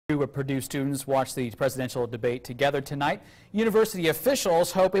Group of Purdue students watched the presidential debate together tonight. University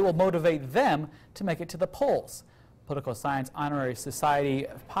officials hope it will motivate them to make it to the polls. Political Science Honorary Society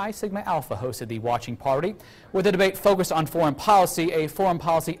Pi Sigma Alpha hosted the watching party. With the debate focused on foreign policy, a foreign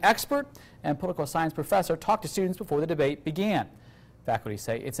policy expert and political science professor talked to students before the debate began. Faculty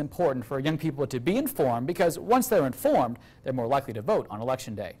say it's important for young people to be informed because once they're informed, they're more likely to vote on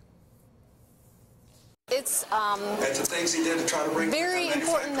Election Day. It's very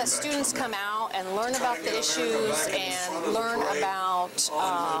important that students come out and learn about the issues and learn about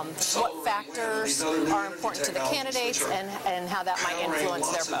what factors are important to the candidates and how that might influence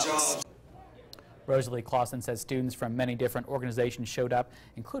their votes. Rosalie Clausen says students from many different organizations showed up,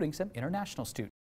 including some international students.